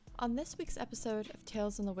On this week's episode of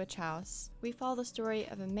Tales in the Witch House, we follow the story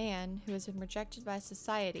of a man who has been rejected by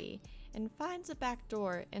society and finds a back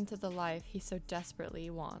door into the life he so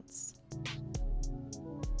desperately wants.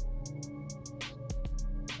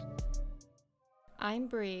 I'm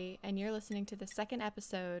Bree, and you're listening to the second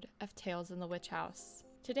episode of Tales in the Witch House.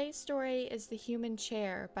 Today's story is The Human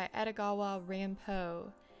Chair by Edogawa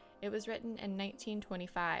Rampo. It was written in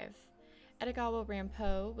 1925. Edogawa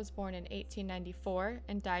Rampo was born in 1894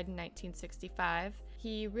 and died in 1965.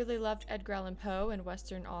 He really loved Edgar Allan Poe and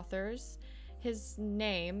Western authors. His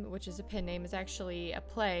name, which is a pen name, is actually a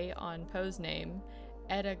play on Poe's name,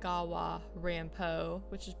 Edogawa Rampo,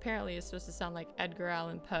 which apparently is supposed to sound like Edgar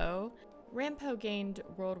Allan Poe. Rampo gained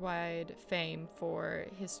worldwide fame for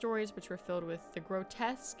his stories, which were filled with the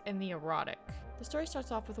grotesque and the erotic. The story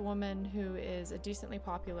starts off with a woman who is a decently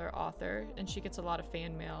popular author, and she gets a lot of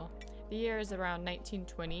fan mail. The year is around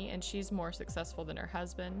 1920, and she's more successful than her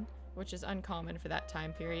husband, which is uncommon for that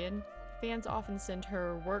time period. Fans often send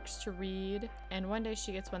her works to read, and one day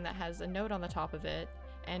she gets one that has a note on the top of it,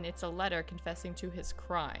 and it's a letter confessing to his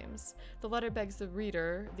crimes. The letter begs the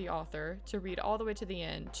reader, the author, to read all the way to the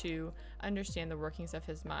end to understand the workings of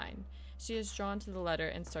his mind. She is drawn to the letter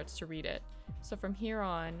and starts to read it. So from here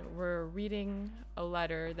on, we're reading a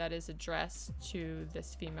letter that is addressed to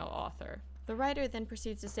this female author. The writer then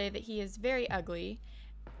proceeds to say that he is very ugly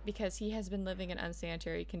because he has been living in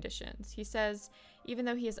unsanitary conditions. He says, even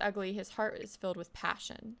though he is ugly, his heart is filled with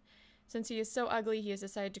passion. Since he is so ugly, he has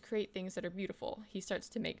decided to create things that are beautiful. He starts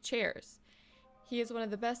to make chairs. He is one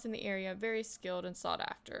of the best in the area, very skilled and sought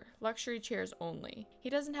after. Luxury chairs only. He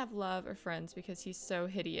doesn't have love or friends because he's so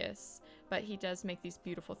hideous, but he does make these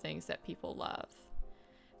beautiful things that people love.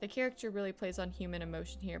 The character really plays on human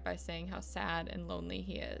emotion here by saying how sad and lonely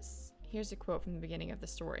he is. Here's a quote from the beginning of the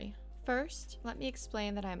story. First, let me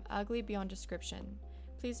explain that I am ugly beyond description.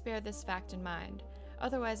 Please bear this fact in mind.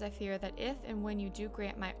 Otherwise, I fear that if and when you do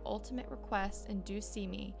grant my ultimate request and do see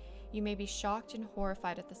me, you may be shocked and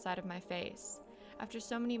horrified at the sight of my face. After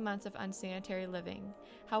so many months of unsanitary living,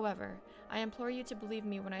 however, I implore you to believe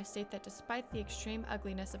me when I state that despite the extreme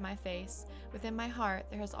ugliness of my face, within my heart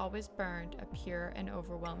there has always burned a pure and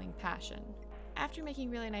overwhelming passion. After making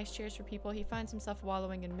really nice chairs for people, he finds himself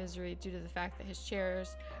wallowing in misery due to the fact that his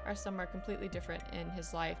chairs are somewhere completely different in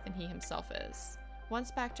his life than he himself is.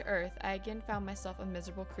 Once back to Earth, I again found myself a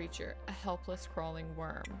miserable creature, a helpless crawling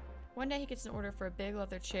worm. One day he gets an order for a big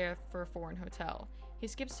leather chair for a foreign hotel. He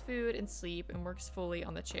skips food and sleep and works fully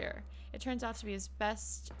on the chair. It turns out to be his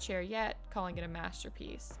best chair yet, calling it a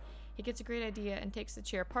masterpiece. He gets a great idea and takes the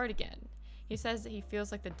chair apart again. He says that he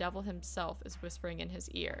feels like the devil himself is whispering in his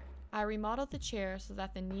ear. I remodeled the chair so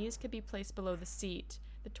that the knees could be placed below the seat,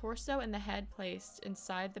 the torso and the head placed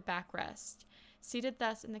inside the backrest. Seated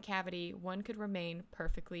thus in the cavity, one could remain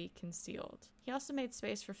perfectly concealed. He also made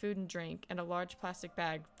space for food and drink and a large plastic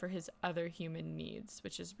bag for his other human needs,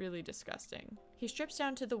 which is really disgusting. He strips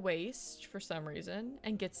down to the waist for some reason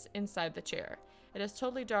and gets inside the chair. It is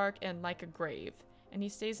totally dark and like a grave, and he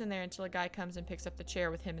stays in there until a guy comes and picks up the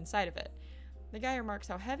chair with him inside of it. The guy remarks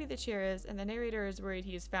how heavy the chair is, and the narrator is worried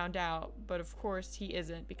he is found out, but of course he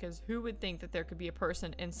isn't, because who would think that there could be a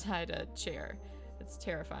person inside a chair? It's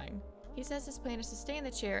terrifying. He says his plan is to stay in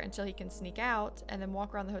the chair until he can sneak out, and then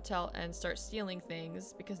walk around the hotel and start stealing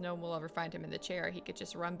things, because no one will ever find him in the chair. He could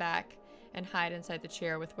just run back and hide inside the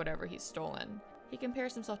chair with whatever he's stolen. He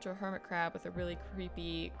compares himself to a hermit crab with a really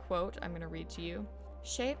creepy quote I'm going to read to you.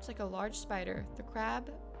 Shaped like a large spider, the crab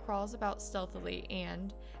crawls about stealthily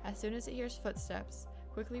and, as soon as it hears footsteps,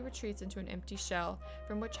 quickly retreats into an empty shell,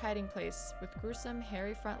 from which hiding place, with gruesome,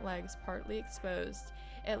 hairy front legs partly exposed,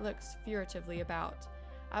 it looks furtively about.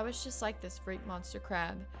 I was just like this freak monster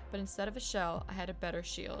crab, but instead of a shell, I had a better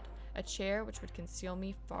shield, a chair which would conceal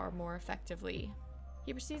me far more effectively.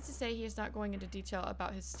 He proceeds to say he is not going into detail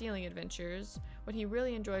about his stealing adventures. What he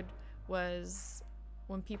really enjoyed was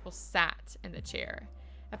when people sat in the chair.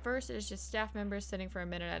 At first, it is just staff members sitting for a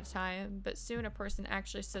minute at a time, but soon a person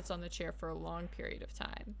actually sits on the chair for a long period of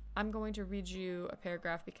time. I'm going to read you a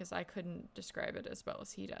paragraph because I couldn't describe it as well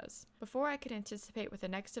as he does. Before I could anticipate what the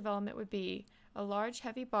next development would be, a large,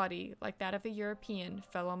 heavy body, like that of a European,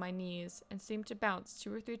 fell on my knees and seemed to bounce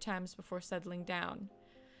 2 or 3 times before settling down.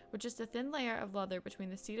 With just a thin layer of leather between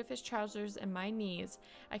the seat of his trousers and my knees,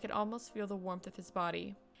 I could almost feel the warmth of his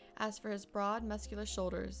body. As for his broad, muscular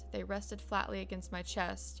shoulders, they rested flatly against my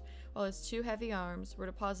chest, while his 2 heavy arms were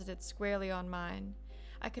deposited squarely on mine.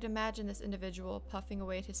 I could imagine this individual puffing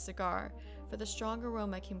away at his cigar, for the strong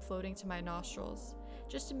aroma came floating to my nostrils.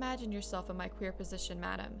 Just imagine yourself in my queer position,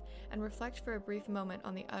 madam, and reflect for a brief moment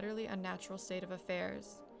on the utterly unnatural state of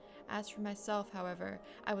affairs. As for myself, however,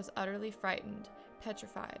 I was utterly frightened,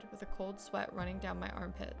 petrified, with a cold sweat running down my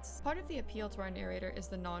armpits. Part of the appeal to our narrator is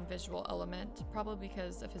the non-visual element, probably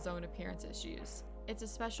because of his own appearance issues. It's a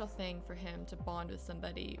special thing for him to bond with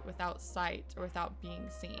somebody without sight or without being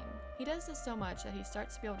seen. He does this so much that he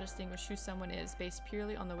starts to be able to distinguish who someone is based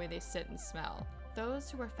purely on the way they sit and smell. Those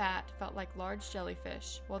who were fat felt like large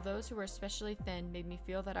jellyfish, while those who were especially thin made me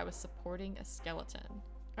feel that I was supporting a skeleton.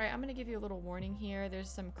 Alright, I'm going to give you a little warning here. There's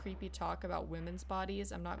some creepy talk about women's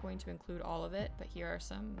bodies. I'm not going to include all of it, but here are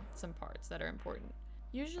some parts that are important.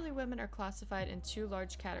 Usually women are classified in two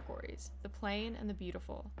large categories, the plain and the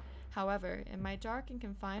beautiful. However, in my dark and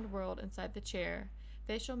confined world inside the chair,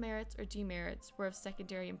 facial merits or demerits were of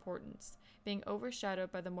secondary importance, being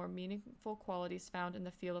overshadowed by the more meaningful qualities found in the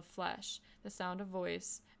feel of flesh, the sound of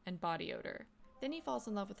voice, and body odor. Then he falls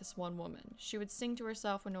in love with this one woman. She would sing to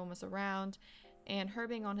herself when no one was around, and her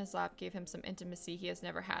being on his lap gave him some intimacy he has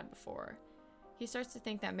never had before. He starts to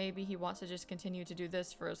think that maybe he wants to just continue to do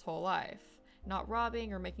this for his whole life. Not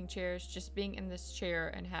robbing or making chairs, just being in this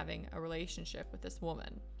chair and having a relationship with this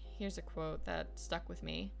woman. Here's a quote that stuck with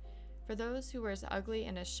me. For those who were as ugly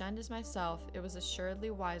and as shunned as myself, it was assuredly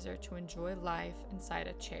wiser to enjoy life inside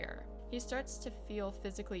a chair. He starts to feel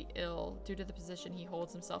physically ill due to the position he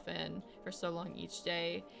holds himself in for so long each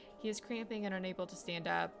day. He is cramping and unable to stand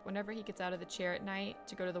up. Whenever he gets out of the chair at night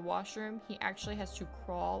to go to the washroom, he actually has to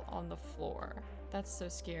crawl on the floor. That's so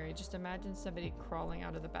scary. Just imagine somebody crawling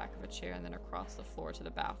out of the back of a chair and then across the floor to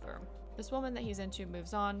the bathroom. This woman that he's into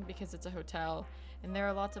moves on because it's a hotel, and there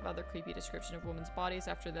are lots of other creepy descriptions of women's bodies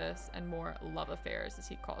after this, and more love affairs, as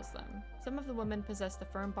he calls them. Some of the women possess the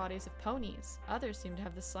firm bodies of ponies, others seem to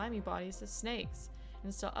have the slimy bodies of snakes,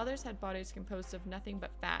 and still others had bodies composed of nothing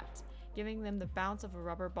but fat, giving them the bounce of a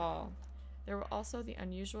rubber ball. There were also the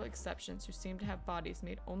unusual exceptions who seemed to have bodies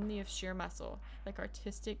made only of sheer muscle, like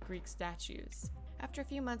artistic Greek statues. After a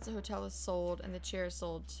few months, the hotel is sold and the chair is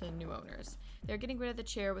sold to new owners. They're getting rid of the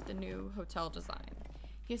chair with the new hotel design.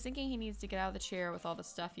 He is thinking he needs to get out of the chair with all the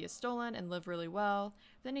stuff he has stolen and live really well.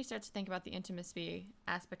 Then he starts to think about the intimacy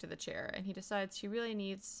aspect of the chair, and he decides he really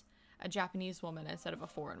needs a Japanese woman instead of a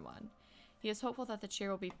foreign one. He is hopeful that the chair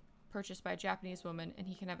will be purchased by a Japanese woman and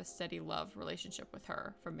he can have a steady love relationship with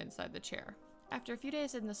her from inside the chair. After a few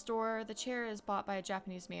days in the store, the chair is bought by a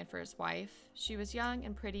Japanese man for his wife. She was young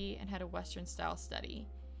and pretty and had a Western-style study.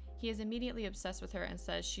 He is immediately obsessed with her and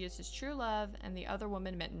says she is his true love and the other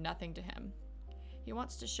woman meant nothing to him. He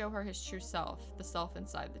wants to show her his true self, the self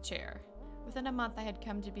inside the chair. Within a month, I had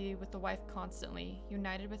come to be with the wife constantly,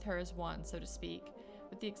 united with her as one, so to speak.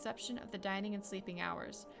 With the exception of the dining and sleeping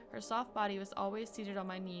hours, her soft body was always seated on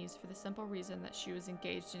my knees for the simple reason that she was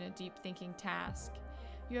engaged in a deep thinking task.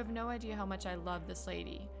 You have no idea how much I love this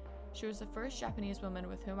lady. She was the first Japanese woman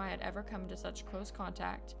with whom I had ever come into such close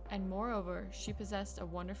contact, and moreover, she possessed a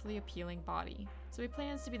wonderfully appealing body. So he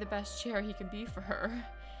plans to be the best chair he can be for her.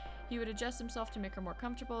 He would adjust himself to make her more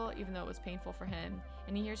comfortable, even though it was painful for him,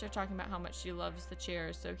 and he hears her talking about how much she loves the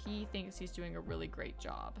chair, so he thinks he's doing a really great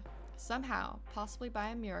job. Somehow, possibly by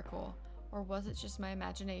a miracle, or was it just my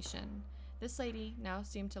imagination, this lady now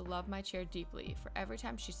seemed to love my chair deeply, for every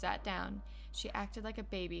time she sat down, she acted like a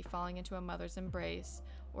baby falling into a mother's embrace,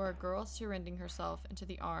 or a girl surrendering herself into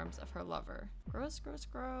the arms of her lover. Gross, gross,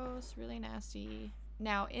 gross, really nasty.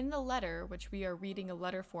 Now, in the letter, which we are reading a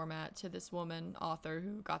letter format to this woman author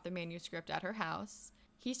who got the manuscript at her house,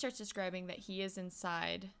 he starts describing that he is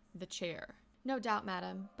inside the chair. No doubt,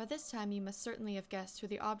 madam, by this time you must certainly have guessed who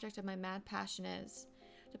the object of my mad passion is.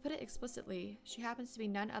 To put it explicitly, she happens to be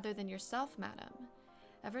none other than yourself, madam.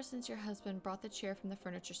 Ever since your husband brought the chair from the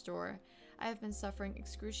furniture store, I have been suffering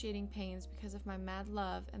excruciating pains because of my mad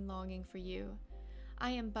love and longing for you.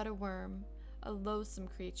 I am but a worm, a loathsome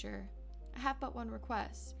creature. I have but one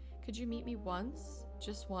request. Could you meet me once?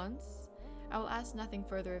 Just once? I will ask nothing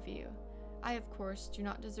further of you. I, of course, do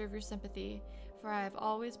not deserve your sympathy, for I have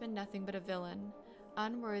always been nothing but a villain,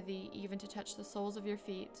 unworthy even to touch the soles of your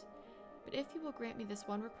feet. But if you will grant me this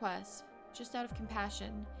one request, just out of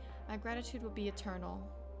compassion, my gratitude will be eternal.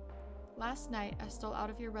 Last night I stole out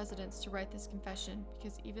of your residence to write this confession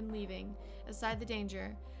because even leaving, aside the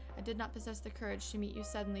danger, I did not possess the courage to meet you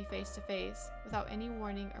suddenly face to face, without any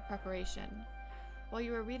warning or preparation. While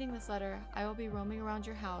you are reading this letter, I will be roaming around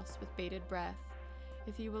your house with bated breath.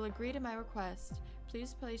 If you will agree to my request,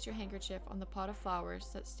 please place your handkerchief on the pot of flowers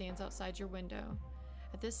that stands outside your window.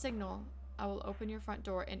 At this signal, I will open your front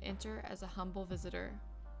door and enter as a humble visitor.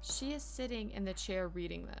 She is sitting in the chair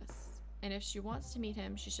reading this, and if she wants to meet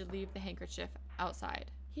him, she should leave the handkerchief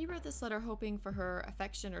outside. He wrote this letter hoping for her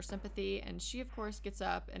affection or sympathy, and she of course gets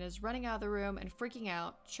up and is running out of the room and freaking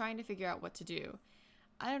out, trying to figure out what to do.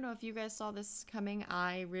 I don't know if you guys saw this coming.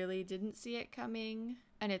 I really didn't see it coming.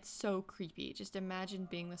 And it's so creepy. Just imagine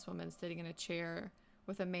being this woman sitting in a chair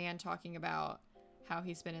with a man talking about how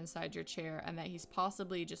he's been inside your chair and that he's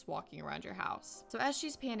possibly just walking around your house. So as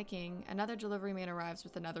she's panicking, another delivery man arrives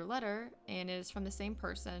with another letter, and it is from the same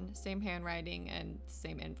person, same handwriting, and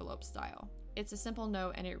same envelope style. It's a simple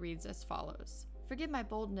note, and it reads as follows. Forgive my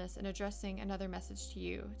boldness in addressing another message to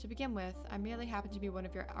you. To begin with, I merely happen to be one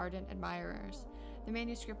of your ardent admirers. The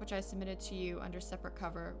manuscript which I submitted to you under separate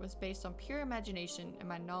cover was based on pure imagination and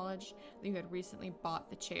my knowledge that you had recently bought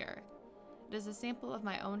the chair. It is a sample of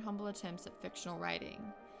my own humble attempts at fictional writing.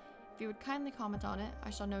 If you would kindly comment on it, I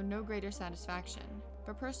shall know no greater satisfaction.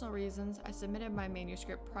 For personal reasons, I submitted my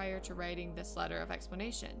manuscript prior to writing this letter of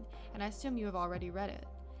explanation, and I assume you have already read it.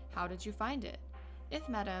 How did you find it? If,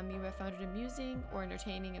 madam, you have found it amusing or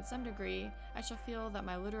entertaining in some degree, I shall feel that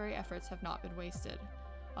my literary efforts have not been wasted.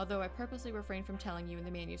 Although I purposely refrain from telling you in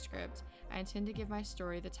the manuscript, I intend to give my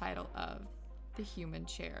story the title of The Human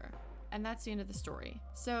Chair. And that's the end of the story.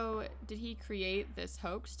 So, did he create this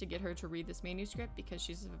hoax to get her to read this manuscript because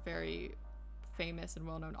she's a very famous and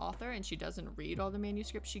well-known author and she doesn't read all the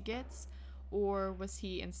manuscripts she gets? Or was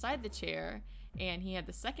he inside the chair and he had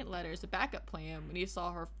the second letter as a backup plan when he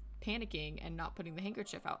saw her panicking and not putting the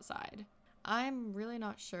handkerchief outside? I'm really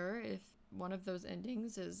not sure if one of those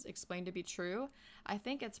endings is explained to be true. I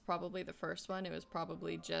think it's probably the first one. It was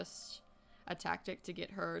probably just a tactic to get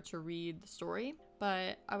her to read the story,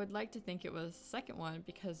 but I would like to think it was the second one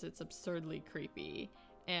because it's absurdly creepy,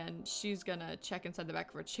 and she's gonna check inside the back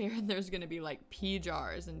of her chair and there's gonna be like pea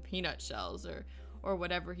jars and peanut shells or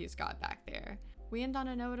whatever he's got back there. We end on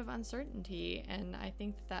a note of uncertainty, and I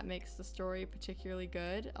think that makes the story particularly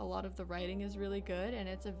good. A lot of the writing is really good, and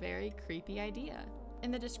it's a very creepy idea.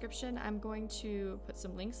 In the description, I'm going to put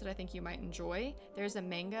some links that I think you might enjoy. There's a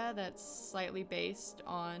manga that's slightly based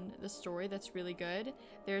on the story that's really good.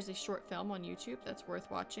 There's a short film on YouTube that's worth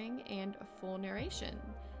watching, and a full narration.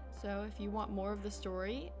 So if you want more of the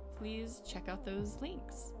story, please check out those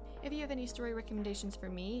links. If you have any story recommendations for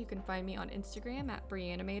me, you can find me on Instagram at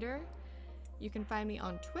Brianimator. You can find me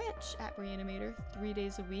on Twitch at Brianimator 3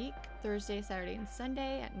 days a week, Thursday, Saturday, and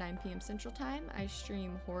Sunday at 9 p.m. Central Time. I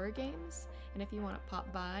stream horror games, and if you want to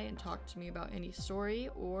pop by and talk to me about any story,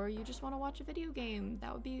 or you just want to watch a video game,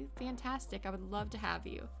 that would be fantastic. I would love to have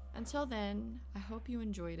you. Until then, I hope you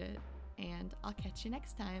enjoyed it, and I'll catch you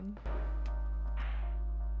next time.